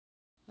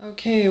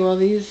Okay, well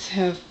these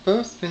have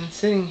both been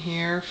sitting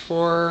here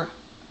for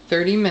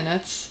 30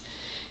 minutes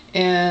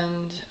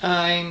and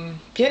I'm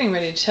getting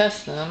ready to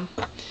test them.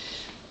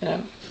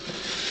 And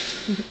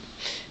I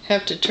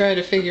have to try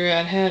to figure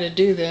out how to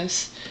do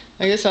this.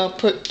 I guess I'll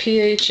put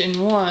pH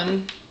in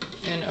one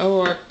and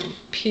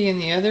ORP in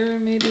the other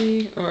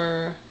maybe,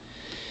 or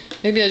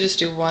maybe I'll just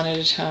do one at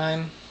a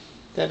time.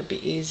 That'll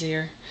be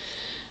easier.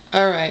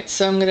 Alright,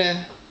 so I'm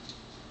gonna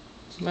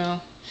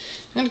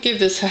give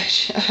this,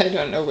 I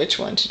don't know which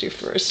one to do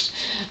first.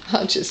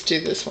 I'll just do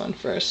this one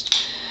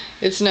first.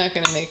 It's not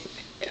going to make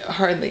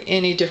hardly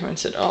any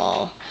difference at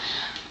all.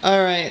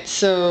 Alright,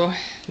 so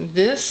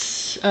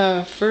this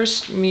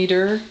first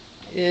meter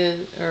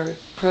is, or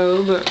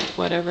probe or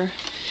whatever,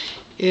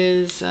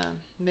 is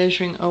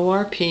measuring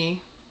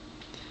ORP,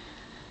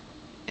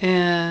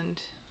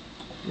 and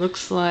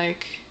looks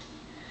like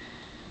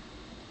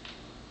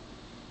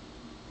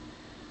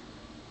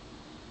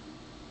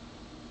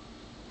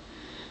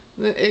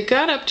it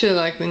got up to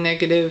like the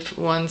negative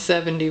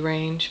 170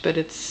 range, but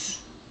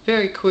it's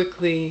very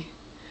quickly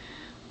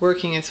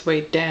working its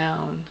way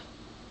down.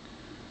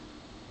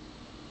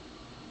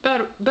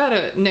 About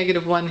a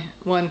negative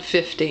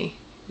 150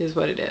 is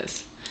what it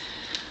is.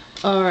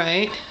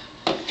 Alright,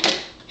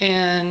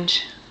 and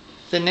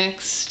the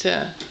next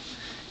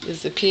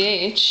is the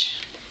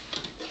pH.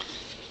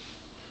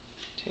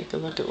 Take a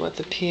look at what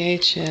the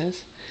pH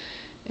is.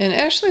 And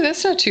actually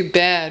that's not too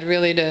bad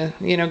really to,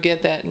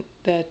 get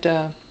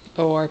that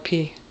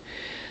ORP.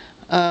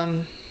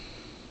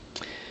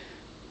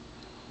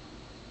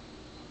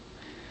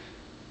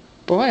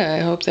 Boy, I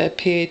hope that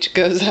pH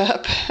goes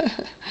up.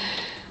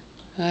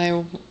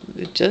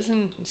 It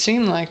doesn't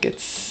seem like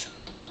it's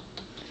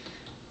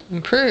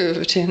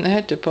improved in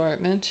that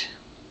department.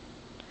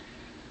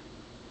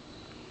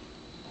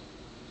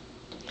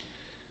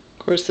 Of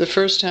course, the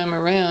first time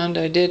around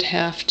I did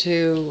have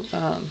to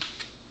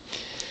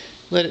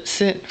let it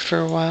sit for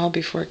a while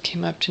before it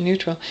came up to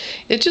neutral.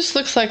 It just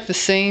looks like the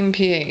same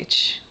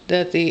pH,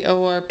 that the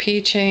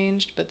ORP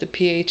changed, but the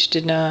pH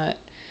did not.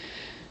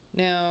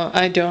 Now,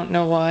 I don't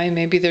know why.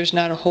 Maybe there's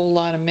not a whole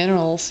lot of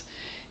minerals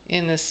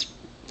in this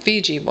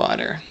Fiji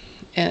water,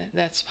 and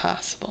that's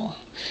possible,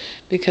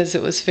 because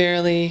it was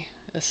fairly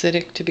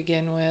acidic to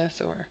begin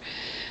with, or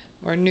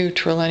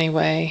neutral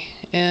anyway,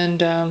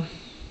 and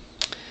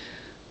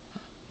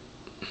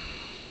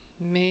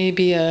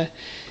maybe a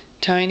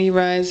tiny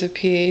rise of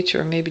pH,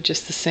 or maybe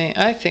just the same.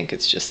 I think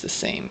it's just the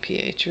same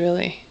pH,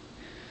 really.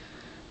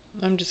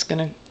 I'm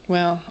gonna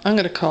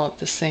call it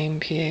the same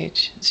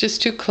pH. It's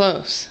just too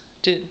close.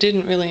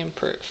 Didn't really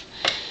improve.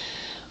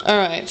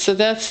 Alright, so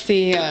that's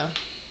the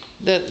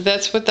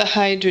that's with the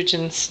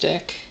hydrogen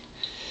stick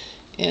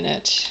in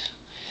it.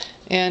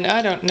 And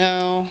I don't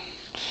know,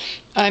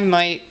 I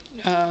might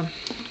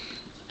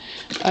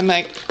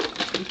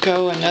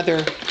go another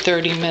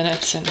 30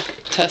 minutes and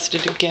test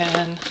it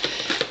again.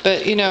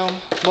 But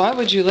why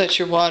would you let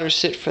your water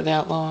sit for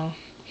that long?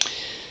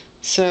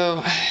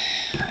 So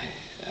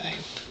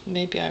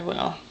maybe I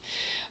will.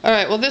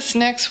 Alright, well this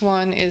next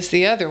one is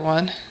the other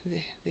one,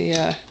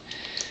 the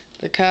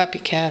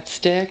copycat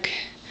stick.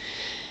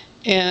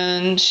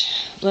 And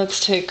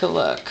let's take a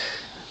look.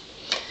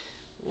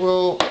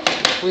 Well,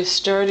 we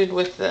started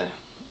with the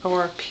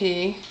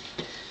ORP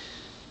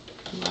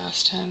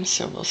last time,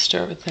 so we'll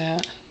start with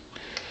that.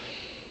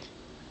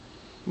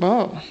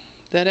 Whoa,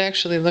 that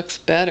actually looks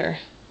better.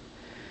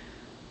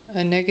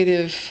 A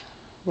negative,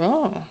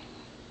 whoa,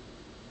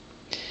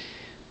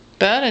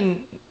 about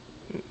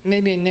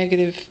maybe a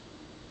negative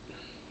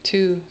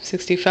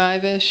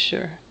 265-ish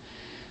or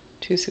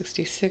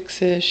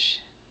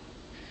 266-ish,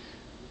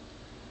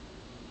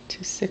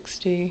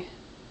 260.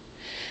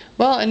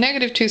 Well, a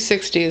negative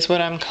 260 is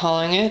what I'm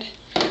calling it.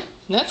 And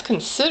that's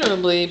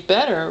considerably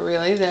better,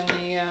 really, than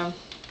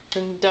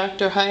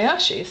Dr.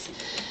 Hayashi's.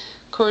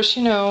 Of course,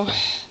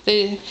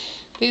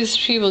 these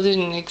people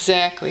didn't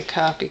exactly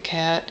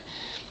copycat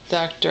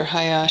Dr.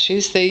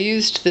 Hayashi's. They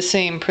used the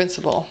same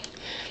principle,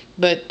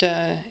 but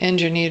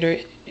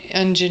engineered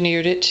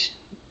it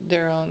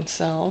their own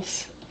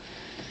selves.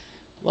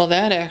 Well,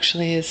 that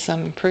actually is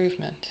some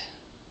improvement.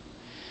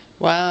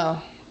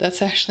 Wow,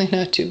 that's actually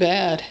not too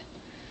bad.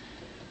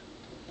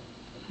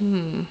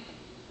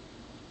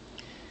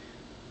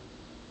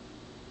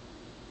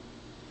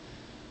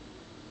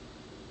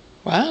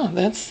 Wow,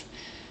 that's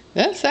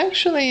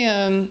actually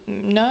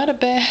not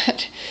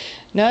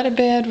a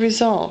bad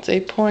result.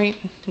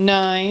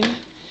 8.9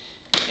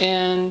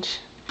 and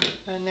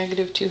a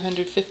negative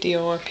 250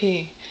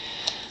 ORP.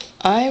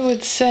 I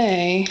would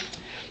say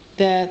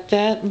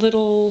that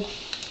little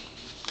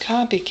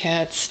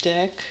copycat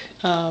stick,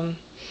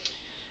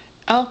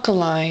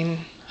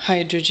 alkaline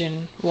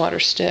hydrogen water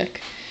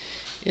stick,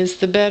 is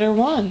the better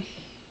one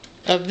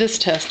of this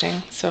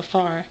testing so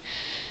far.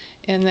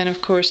 And then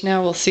of course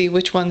now we'll see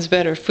which one's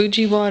better,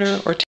 Fuji water or